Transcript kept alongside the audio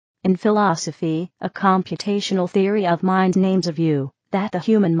In philosophy, a computational theory of mind names a view that the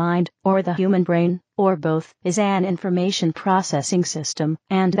human mind, or the human brain, or both, is an information processing system,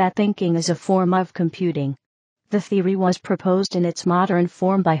 and that thinking is a form of computing. The theory was proposed in its modern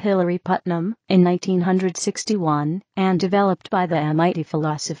form by Hilary Putnam in 1961, and developed by the MIT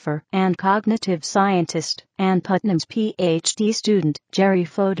philosopher and cognitive scientist, and Putnam's PhD student, Jerry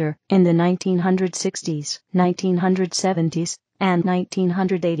Fodor, in the 1960s, 1970s, and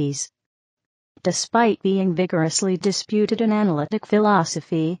 1980s. Despite being vigorously disputed in analytic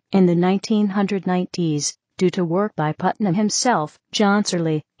philosophy in the 1990s, due to work by Putnam himself, John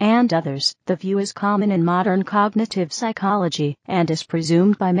Searle, and others, the view is common in modern cognitive psychology and is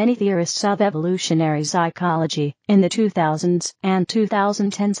presumed by many theorists of evolutionary psychology. In the 2000s and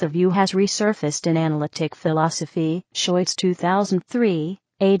 2010s, the view has resurfaced in analytic philosophy, Scheutz 2003,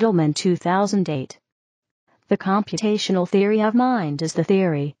 Edelman 2008. The computational theory of mind is the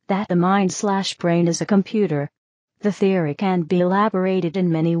theory that the mind/brain is a computer. The theory can be elaborated in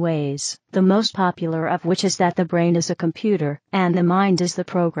many ways, the most popular of which is that the brain is a computer, and the mind is the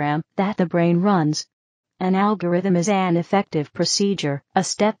program that the brain runs. An algorithm is an effective procedure, a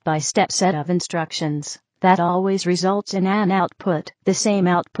step-by-step set of instructions, that always results in an output, the same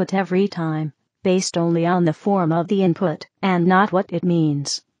output every time, based only on the form of the input, and not what it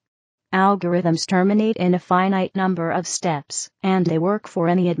means. Algorithms terminate in a finite number of steps, and they work for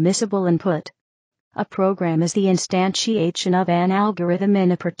any admissible input. A program is the instantiation of an algorithm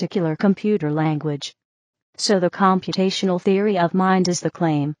in a particular computer language. So the computational theory of mind is the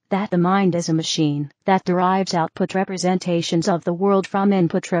claim that the mind is a machine that derives output representations of the world from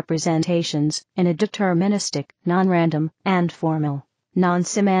input representations in a deterministic, non-random, and formal,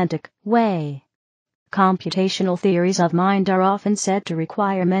 non-semantic way. Computational theories of mind are often said to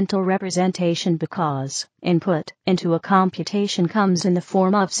require mental representation because input into a computation comes in the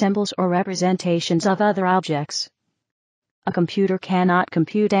form of symbols or representations of other objects. A computer cannot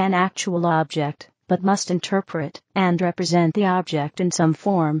compute an actual object, but must interpret and represent the object in some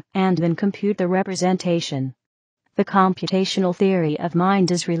form, and then compute the representation. The computational theory of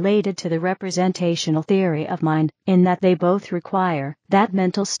mind is related to the representational theory of mind, in that they both require that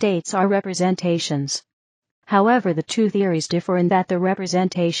mental states are representations. However, the two theories differ in that the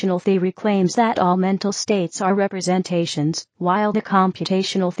representational theory claims that all mental states are representations, while the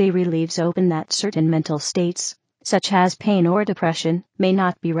computational theory leaves open that certain mental states, such as pain or depression, may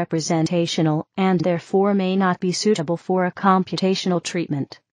not be representational, and therefore may not be suitable for a computational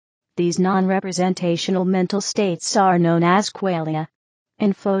treatment. These non-representational mental states are known as qualia.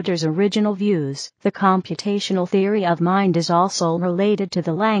 In Fodor's original views, the computational theory of mind is also related to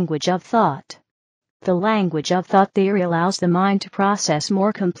the language of thought. The language of thought theory allows the mind to process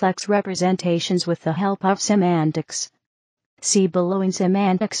more complex representations with the help of semantics. See below in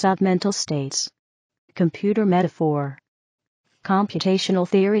Semantics of Mental States. Computer metaphor. Computational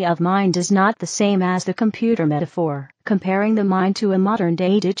theory of mind is not the same as the computer metaphor, comparing the mind to a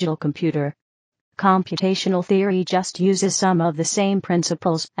modern-day digital computer. Computational theory just uses some of the same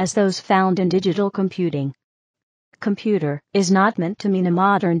principles as those found in digital computing. Computer is not meant to mean a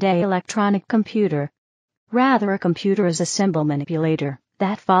modern-day electronic computer. Rather, a computer is a symbol manipulator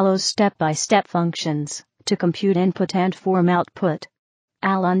that follows step-by-step functions to compute input and form output.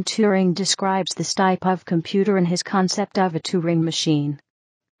 Alan Turing describes this type of computer in his concept of a Turing machine.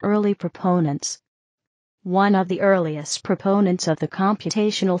 Early proponents. One of the earliest proponents of the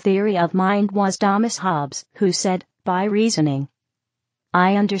computational theory of mind was Thomas Hobbes, who said, "By reasoning,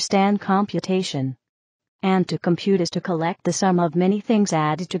 I understand computation. And to compute is to collect the sum of many things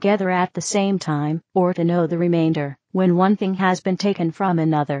added together at the same time, or to know the remainder, when one thing has been taken from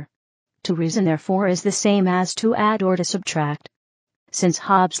another. To reason therefore is the same as to add or to subtract." Since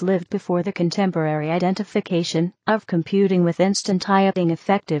Hobbes lived before the contemporary identification of computing with instant typing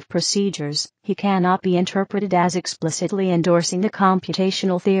effective procedures, he cannot be interpreted as explicitly endorsing the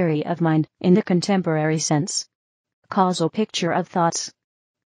computational theory of mind in the contemporary sense. Causal picture of thoughts.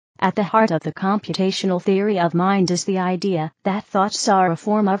 At the heart of the computational theory of mind is the idea that thoughts are a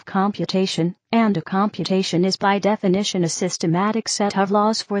form of computation, and a computation is by definition a systematic set of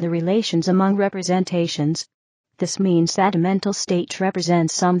laws for the relations among representations. This means that a mental state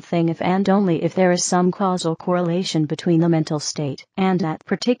represents something if and only if there is some causal correlation between the mental state and that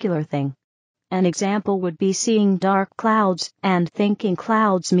particular thing. An example would be seeing dark clouds and thinking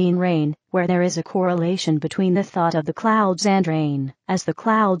clouds mean rain, where there is a correlation between the thought of the clouds and rain, as the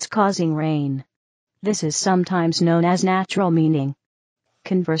clouds causing rain. This is sometimes known as natural meaning.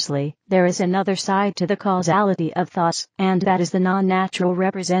 Conversely, there is another side to the causality of thoughts, and that is the non-natural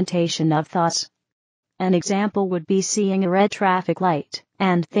representation of thoughts. An example would be seeing a red traffic light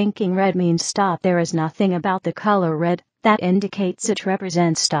and thinking red means stop. There is nothing about the color red that indicates it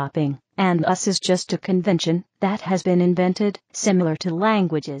represents stopping, and thus is just a convention that has been invented, similar to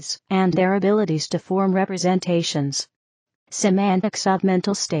languages and their abilities to form representations. Semantics of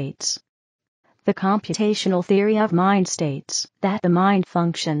mental states. The computational theory of mind states that the mind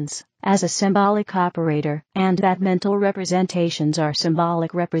functions as a symbolic operator and that mental representations are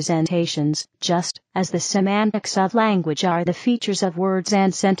symbolic representations, just as the semantics of language are the features of words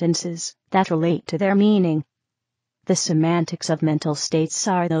and sentences that relate to their meaning. The semantics of mental states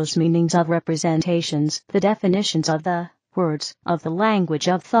are those meanings of representations, the definitions of the words of the language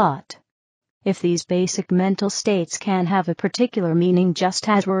of thought. If these basic mental states can have a particular meaning just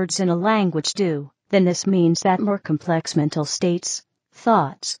as words in a language do, then this means that more complex mental states,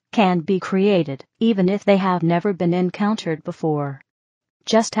 thoughts, can be created, even if they have never been encountered before.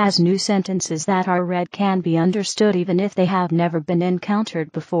 Just as new sentences that are read can be understood even if they have never been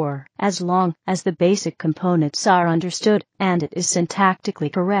encountered before, as long as the basic components are understood and it is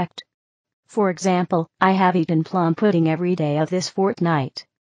syntactically correct. For example, I have eaten plum pudding every day of this fortnight.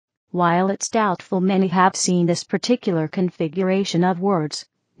 While it's doubtful many have seen this particular configuration of words,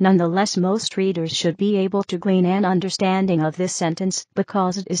 nonetheless most readers should be able to glean an understanding of this sentence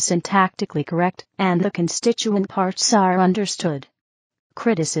because it is syntactically correct and the constituent parts are understood.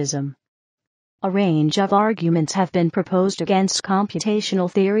 Criticism. A range of arguments have been proposed against computational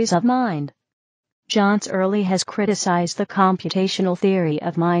theories of mind. John Searle has criticized the computational theory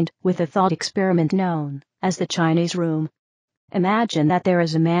of mind with a thought experiment known as the Chinese room. Imagine that there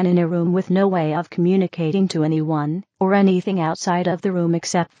is a man in a room with no way of communicating to anyone or anything outside of the room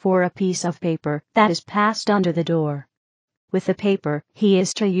except for a piece of paper that is passed under the door. With the paper, he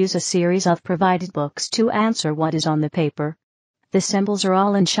is to use a series of provided books to answer what is on the paper. The symbols are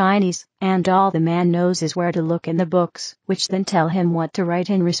all in Chinese, and all the man knows is where to look in the books, which then tell him what to write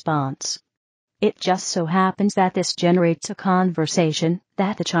in response. It just so happens that this generates a conversation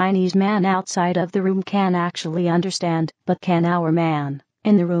that the Chinese man outside of the room can actually understand, but can our man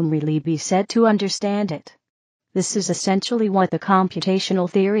in the room really be said to understand it? This is essentially what the computational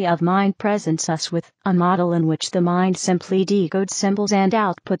theory of mind presents us with, a model in which the mind simply decodes symbols and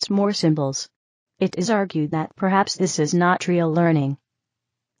outputs more symbols. It is argued that perhaps this is not real learning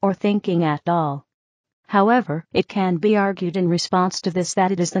or thinking at all. However, it can be argued in response to this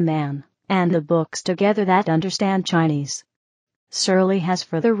that it is the man and the books together that understand Chinese. Searle has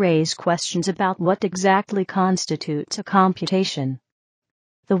further raised questions about what exactly constitutes a computation.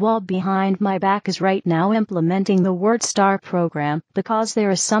 The wall behind my back is right now implementing the word star program because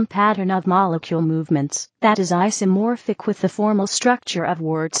there is some pattern of molecule movements that is isomorphic with the formal structure of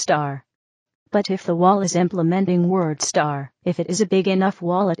word star. But if the wall is implementing word star, if it is a big enough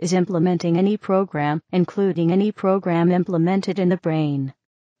wall, it is implementing any program, including any program implemented in the brain.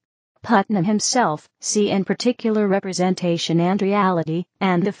 Putnam himself, see in particular Representation and Reality,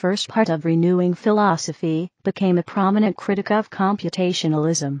 and the first part of Renewing Philosophy, became a prominent critic of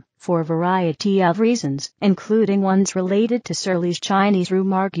computationalism, for a variety of reasons, including ones related to Searle's Chinese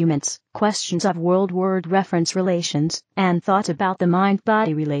room arguments, questions of world-word reference relations, and thought about the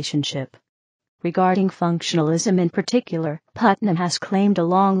mind-body relationship. Regarding functionalism in particular, Putnam has claimed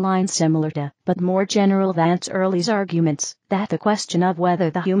along lines similar to, but more general than Searle's arguments, that the question of whether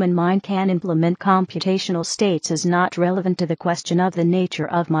the human mind can implement computational states is not relevant to the question of the nature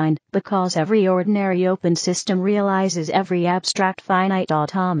of mind, because every ordinary open system realizes every abstract finite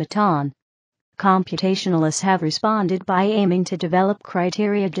automaton. Computationalists have responded by aiming to develop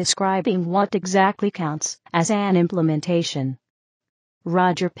criteria describing what exactly counts as an implementation.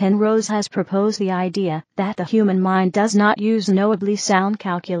 Roger Penrose has proposed the idea that the human mind does not use knowably sound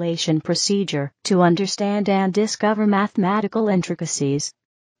calculation procedure to understand and discover mathematical intricacies.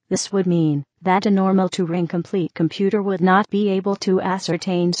 This would mean that a normal Turing-complete computer would not be able to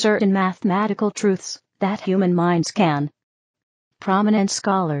ascertain certain mathematical truths that human minds can. Prominent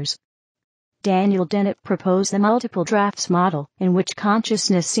scholars. Daniel Dennett proposed the multiple drafts model, in which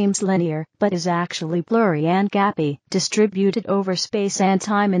consciousness seems linear, but is actually blurry and gappy, distributed over space and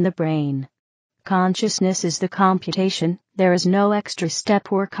time in the brain. Consciousness is the computation, there is no extra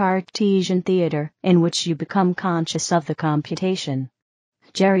step or Cartesian theater, in which you become conscious of the computation.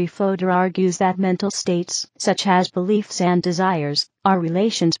 Jerry Fodor argues that mental states, such as beliefs and desires, are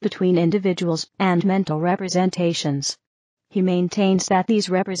relations between individuals and mental representations. He maintains that these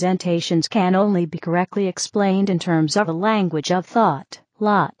representations can only be correctly explained in terms of a language of thought,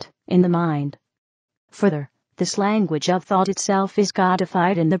 lot, in the mind. Further, this language of thought itself is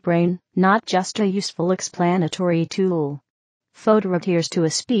codified in the brain, not just a useful explanatory tool. Fodor adheres to a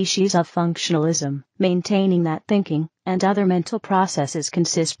species of functionalism, maintaining that thinking and other mental processes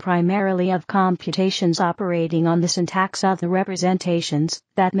consist primarily of computations operating on the syntax of the representations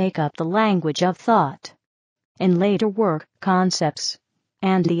that make up the language of thought. In later work, Concepts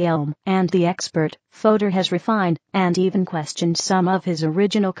and the Elm and the Expert, Fodor has refined and even questioned some of his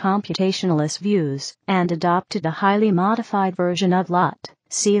original computationalist views and adopted a highly modified version of LOT.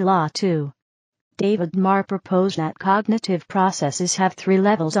 See Law 2. David Marr proposed that cognitive processes have three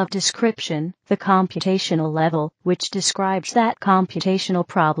levels of description: the computational level, which describes that computational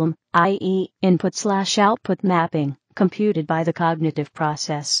problem, i.e., input/output mapping, computed by the cognitive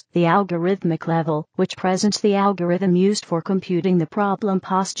process; the algorithmic level, which presents the algorithm used for computing the problem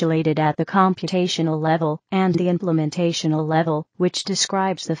postulated at the computational level; and the implementational level, which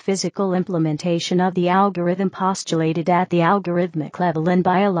describes the physical implementation of the algorithm postulated at the algorithmic level in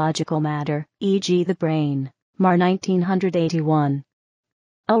biological matter, e.g. the brain. Marr 1981.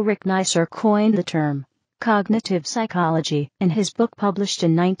 Ulrich Neisser coined the term cognitive psychology in his book published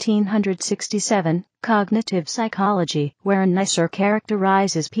in 1967, Cognitive Psychology, wherein Neisser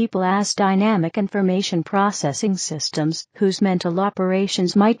characterizes people as dynamic information processing systems whose mental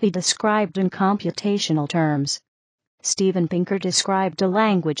operations might be described in computational terms. Steven Pinker described a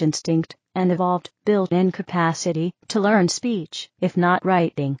language instinct, an evolved, built-in capacity to learn speech, if not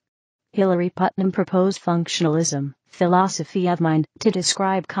writing. Hilary Putnam proposed functionalism, philosophy of mind, to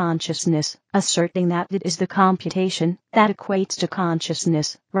describe consciousness, asserting that it is the computation that equates to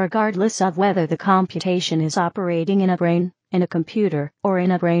consciousness, regardless of whether the computation is operating in a brain, in a computer, or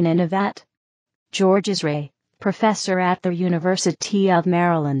in a brain in a vat. George Israel, professor at the University of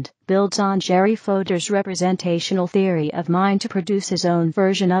Maryland, builds on Jerry Fodor's representational theory of mind to produce his own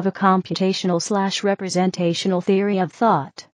version of a computational/representational theory of thought.